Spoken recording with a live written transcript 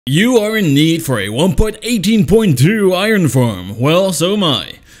You are in need for a 1.18.2 iron farm. Well, so am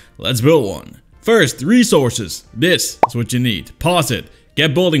I. Let's build one. First, resources. This is what you need. Pause it.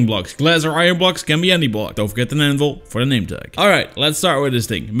 Get building blocks. Glass or iron blocks, can be any block. Don't forget an anvil for the name tag. Alright, let's start with this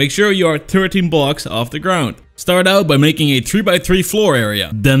thing. Make sure you are 13 blocks off the ground. Start out by making a 3x3 floor area.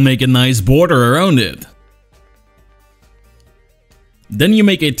 Then make a nice border around it. Then you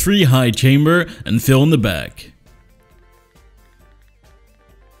make a 3 high chamber and fill in the back.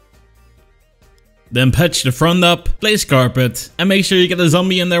 Then patch the front up, place carpet, and make sure you get a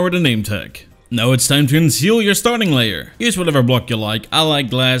zombie in there with a name tag. Now it's time to unseal your starting layer. Use whatever block you like. I like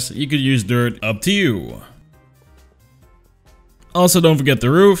glass, you could use dirt, up to you. Also don't forget the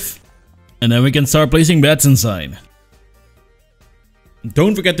roof. And then we can start placing beds inside.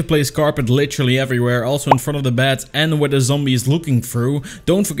 Don't forget to place carpet literally everywhere, also in front of the beds and where the zombie is looking through.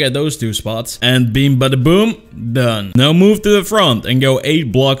 Don't forget those 2 spots. And beam bada boom, done. Now move to the front and go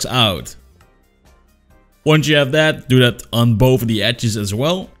 8 blocks out. Once you have that, do that on both of the edges as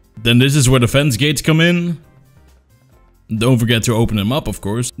well. Then this is where the fence gates come in. Don't forget to open them up, of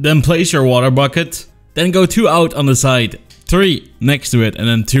course. Then place your water bucket. Then go 2 out on the side, 3 next to it, and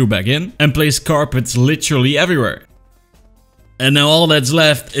then 2 back in. And place carpets literally everywhere. And now all that's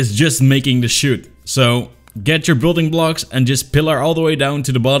left is just making the chute. So get your building blocks and just pillar all the way down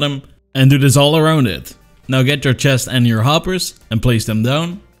to the bottom. And do this all around it. Now get your chest and your hoppers and place them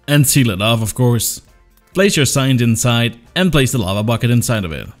down. And seal it off, of course. Place your signs inside and place the lava bucket inside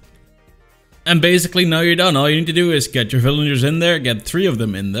of it. And basically now you're done. All you need to do is get your villagers in there, get 3 of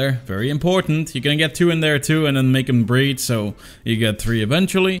them in there, very important. You can get 2 in there too and then make them breed, so you get 3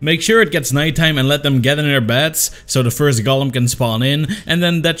 eventually. Make sure it gets nighttime and let them get in their beds, so the first golem can spawn in, and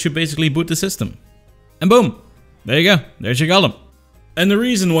then that should basically boot the system. And boom, there you go, there's your golem. And the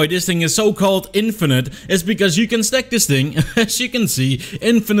reason why this thing is so called infinite is because you can stack this thing, as you can see,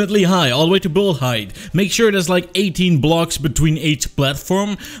 infinitely high, all the way to build height. Make sure there's like 18 blocks between each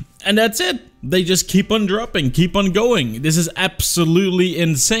platform, and that's it. They just keep on dropping, keep on going. This is absolutely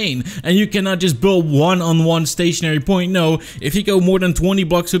insane. And you cannot just build one-on-one stationary point. No, if you go more than 20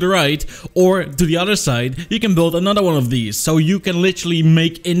 blocks to the right or to the other side, you can build another one of these. So you can literally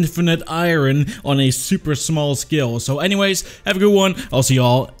make infinite iron on a super small scale. So anyways, have a good one. I'll see you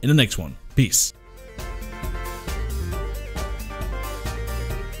all in the next one. Peace.